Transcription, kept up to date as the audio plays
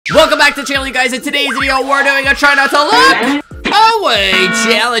back to the channel, you guys. In today's video, we're doing a try not to look away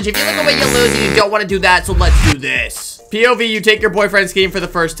challenge. If you look away, you lose, and you don't want to do that, so let's do this. POV, you take your boyfriend's game for the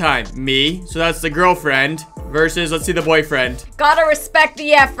first time. Me, so that's the girlfriend, versus, let's see the boyfriend. Gotta respect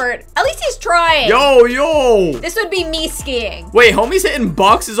the effort. At least he's trying. Yo. This would be me skiing. Wait, homie's hitting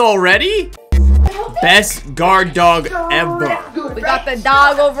boxes already? Best guard dog ever. We got the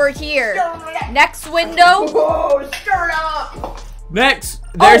dog over here. Next window. Next,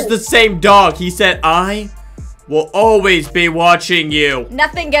 there's the same dog. He said, I will always be watching you.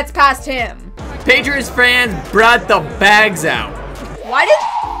 Nothing gets past him. Patriots fans brought the bags out. Why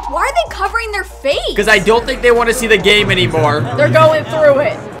are they covering their face? Because I don't think they want to see the game anymore. They're going through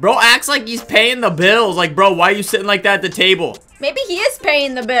it. Bro acts like he's paying the bills. Like, bro, why are you sitting like that at the table? Maybe he is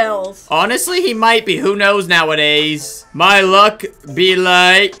paying the bills. Honestly, he might be. Who knows nowadays? My luck be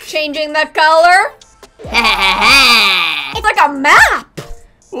like... Changing the color? It's like a map.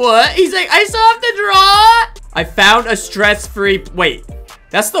 What? He's like, I still have to draw? I found a stress-free... Wait,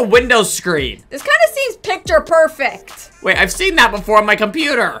 that's the Windows screen. This kind of seems picture perfect. Wait, I've seen that before on my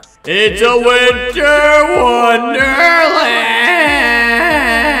computer. It's a winter wonderland.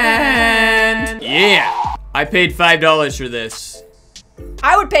 Yeah. I paid $5 for this.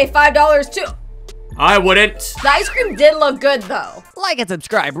 I would pay $5 too. I wouldn't. The ice cream did look good though. Like and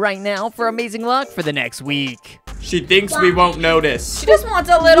subscribe right now for amazing luck for the next week. She thinks we won't notice. She just wants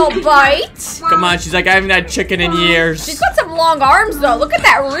a little bite. Come on, she's like, I haven't had chicken in years. She's got some long arms though. Look at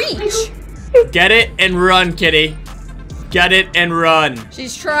that reach. Get it and run, kitty. Get it and run.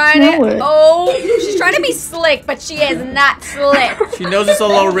 She's trying to, she's trying to be slick, but she is not slick. She knows it's a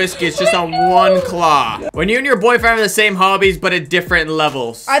little risky. It's just on one claw. When you and your boyfriend have the same hobbies, but at different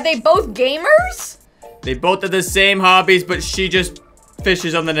levels. Are they both gamers? They both have the same hobbies, but she just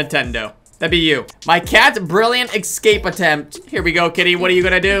fishes on the Nintendo. That'd be you. My cat's brilliant escape attempt. Here we go, kitty. What are you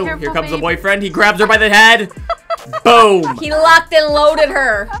gonna do? Careful, Here comes the babe. boyfriend. He grabs her by the head. Boom. He locked and loaded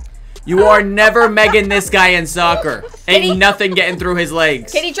her. You are never Megan this guy in soccer. Ain't Kitty. nothing getting through his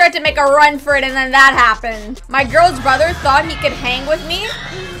legs. Kitty tried to make a run for it and then that happened. My girl's brother thought he could hang with me.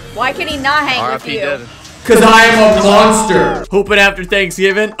 Why could he not hang with you? Cause I am a monster. Hooping after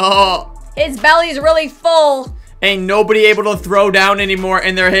Thanksgiving. Oh. His belly's really full. Ain't nobody able to throw down anymore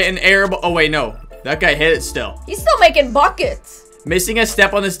and they're hitting air. Oh wait, no. That guy hit it still. He's still making buckets. Missing a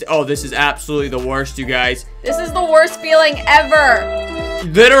step on this. Oh, this is absolutely the worst, you guys. This is the worst feeling ever.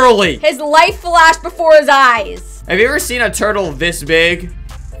 Literally. His life flashed before his eyes. Have you ever seen a turtle this big?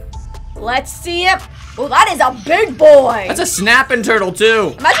 Let's see him. Oh, that is a big boy. That's a snapping turtle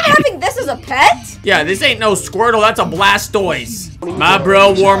too. Imagine having this as a pet. Yeah, this ain't no Squirtle, that's a Blastoise. My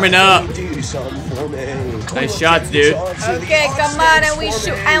bro warming up. Nice shots, dude. Okay, come on, and we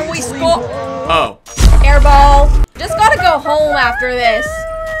shoot and we score. Oh. Airball. Just gotta go home after this.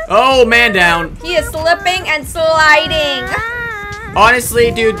 Oh, man down. He is slipping and sliding.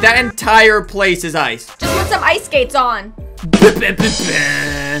 Honestly, dude, that entire place is ice. Just put some ice skates on.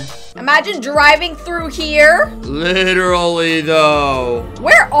 Imagine driving through here. Literally, though.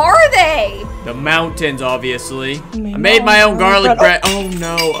 Where are they? The mountains, obviously. I made my own garlic bread. Oh,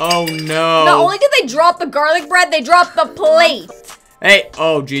 no. Oh, no. Not only did they drop the garlic bread, they dropped the plate. Hey.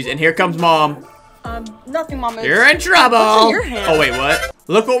 Oh, geez. And here comes Mom. Nothing, Mama. You're in trouble. What's in your hand? Oh, wait, what?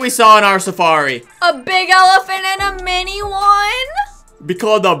 Look what we saw in our safari. A big elephant and a mini one. We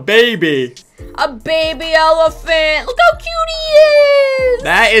called a baby. A baby elephant. Look how cute he is.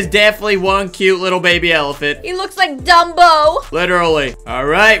 That is definitely one cute little baby elephant. He looks like Dumbo. Literally. All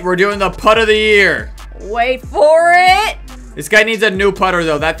right, we're doing the putt of the year. Wait for it. This guy needs a new putter,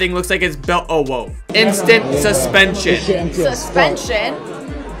 though. That thing looks like it's built. Oh, whoa. Instant suspension. Suspension?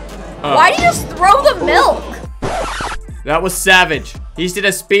 Why do you just throw the milk? That was savage. He just did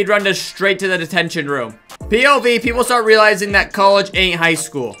a speed run to straight to the detention room. POV, people start realizing that college ain't high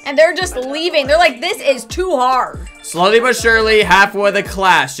school. And they're just leaving. They're like, this is too hard. Slowly but surely, halfway of the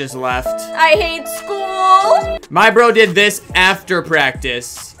class just left. I hate school. My bro did this after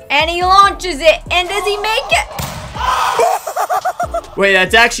practice. And he launches it. And does he make it? Wait,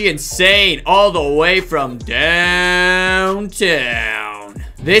 that's actually insane. All the way from downtown.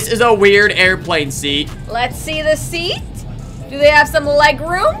 This is a weird airplane seat. Let's see the seat. Do they have some leg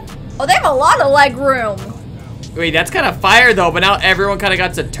room? Oh, they have a lot of leg room. Wait, that's kind of fire though, but now everyone kind of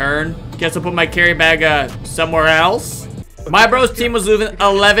got to turn. Guess I'll put my carry bag somewhere else. My bro's team was losing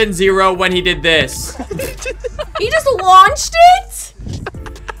 11-0 when he did this. He just launched it?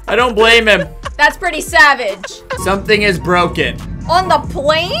 I don't blame him. That's pretty savage. Something is broken. On the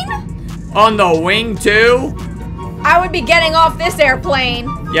plane? On the wing too? I would be getting off this airplane.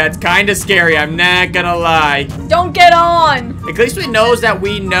 Yeah, it's kind of scary. I'm not gonna lie. Don't get on. At least we know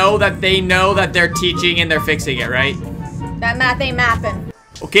that they know that they're teaching and they're fixing it, right? That math ain't mapping.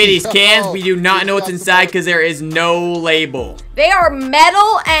 Okay, these cans, we do not know what's inside because there is no label. They are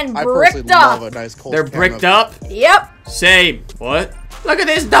metal and bricked up. They're bricked up? Yep. Same. What? Look at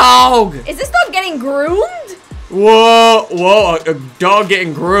this dog. Is this dog getting groomed? Whoa, whoa, a dog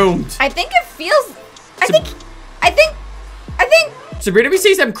getting groomed. I think it feels, I think. Sabrina, we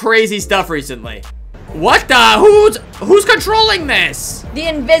see some crazy stuff recently. What the? Who's controlling this? The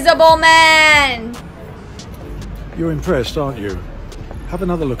Invisible Man. You're impressed, aren't you? Have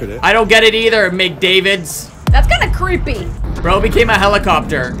another look at it. I don't get it either, McDavids. That's kind of creepy. Bro became a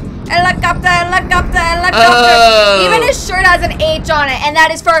helicopter. Helicopter, helicopter, helicopter. Oh. Even his shirt has an H on it, and that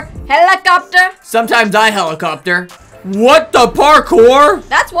is for helicopter. Sometimes I helicopter. What the parkour?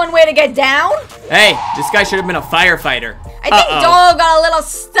 That's one way to get down. Hey, this guy should have been a firefighter. I think Dog got a little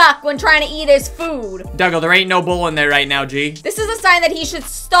stuck when trying to eat his food. Dougal, there ain't no bowl in there right now, G. This is a sign that he should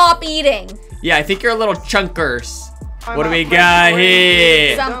stop eating. Yeah, I think you're a little chunkers. What do we got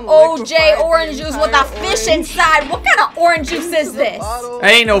here? Some OJ orange juice with a fish inside. What kind of orange juice is this?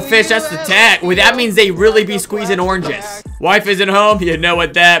 That ain't no fish, that's the tag. Well, that means they really be squeezing oranges. Wife isn't home, you know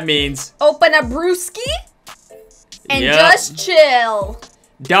what that means. Open a brewski and Yep. just chill.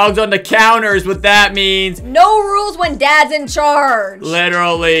 Dogs on the counter is what that means. No rules when dad's in charge.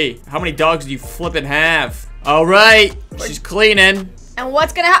 Literally. How many dogs do you flippin' have? All right, she's cleaning. And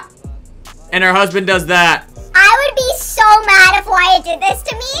what's gonna happen? And her husband does that. I would be so mad if Wyatt did this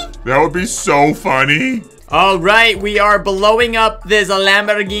to me. That would be so funny. All right, we are blowing up this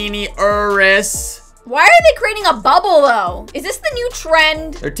Lamborghini Urus. Why are they creating a bubble though? Is this the new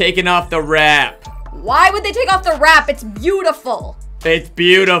trend? They're taking off the wrap. Why would they take off the wrap? It's beautiful. It's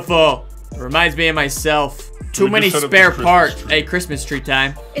beautiful. It reminds me of myself. Too many just set up spare the Christmas parts. tree. Hey, Christmas tree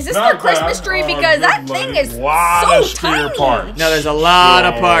time. Is this Not the Christmas bad. tree? Because that thing is so tiny. No, there's a lot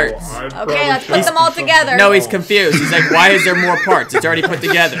of parts. Okay, let's put them all together. No, he's confused. He's like, why is there more parts? It's already put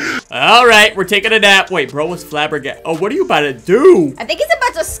together. All right, we're taking a nap. Wait, bro was flabbergasted. Oh, what are you about to do? I think he's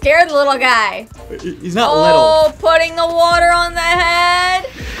about to scare the little guy. He's not Oh, putting the water on the head.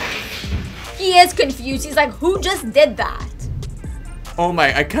 He is confused. He's like, who just did that? little. Oh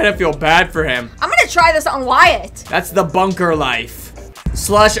my, I kind of feel bad for him. I'm gonna try this on Wyatt. That's the bunker life.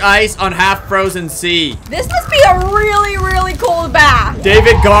 Slush ice on half frozen sea. This must be a really, really cold bath.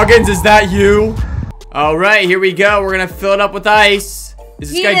 David Goggins, is that you? All right, here we go. We're gonna fill it up with ice.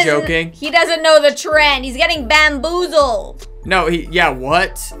 Is this guy doesn't- joking? He doesn't know the trend. He's getting bamboozled. No, yeah,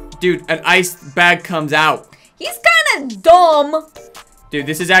 what? Dude, an ice bag comes out. He's kind of dumb. Dude,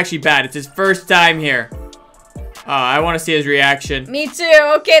 this is actually bad. It's his first time here. Oh, I want to see his reaction. Me too.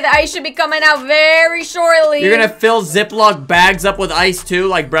 Okay, the ice should be coming out very shortly. You're gonna fill Ziploc bags up with ice too?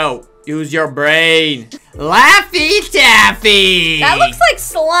 Like, bro, use your brain. Laffy Taffy! That looks like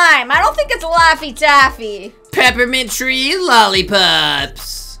slime. I don't think it's Laffy Taffy. Peppermint tree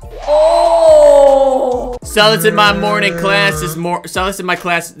lollipops. Oh. So this in my morning class so this in my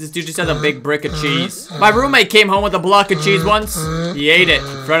class, this dude just has a big brick of cheese. My roommate came home with a block of cheese once. He ate it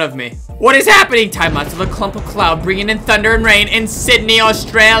in front of me. What is happening? Time-lapse of a clump of cloud bringing in thunder and rain in Sydney,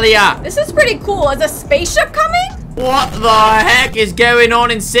 Australia. This is pretty cool. Is a spaceship coming? What the heck is going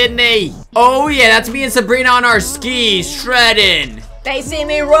on in Sydney? Oh yeah, that's me and Sabrina on our skis, shredding. They see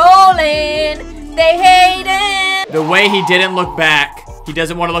me rolling. They hate it. The way he didn't look back. He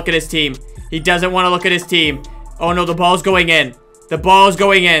doesn't want to look at his team. He doesn't want to look at his team. Oh no, the ball's going in. The ball's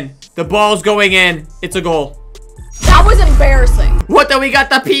going in. The ball's going in. It's a goal. That was embarrassing. What the? We got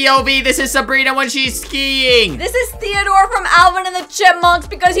the POV. This is Sabrina when she's skiing. This is Theodore from Alvin and the Chipmunks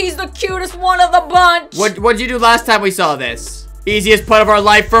because he's the cutest one of the bunch. What'd you do last time we saw this? Easiest part of our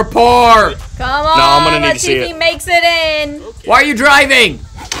life for poor. Come on, I'm gonna need let's to see see if he it. makes it in. Why are you driving?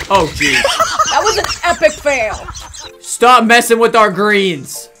 Oh, jeez. That was an epic fail. Stop messing with our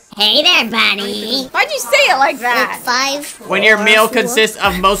greens. Hey there, buddy. Why'd you say it like that? 5. When your meal consists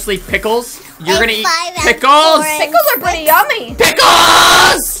of mostly pickles, you're gonna eat 5 and pickles? 4. Pickles are pretty yummy.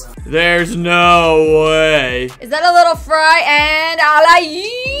 Pickles! There's no way. Is that a little fry? And a la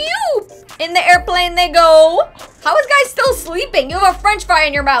you. In the airplane they go. How is guy still sleeping? You have a french fry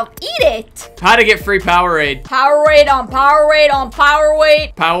in your mouth. Eat it. How to get free Powerade. Powerade on Powerade on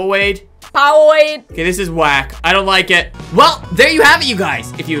Powerade. Powerade? Powerade. Okay, this is whack. I don't like it. Well, there you have it, you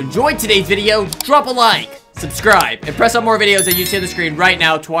guys. If you enjoyed today's video, drop a like, subscribe, and press on more videos that you see on the screen right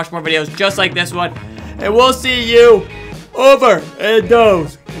now to watch more videos just like this one. And we'll see you over in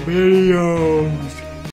those videos.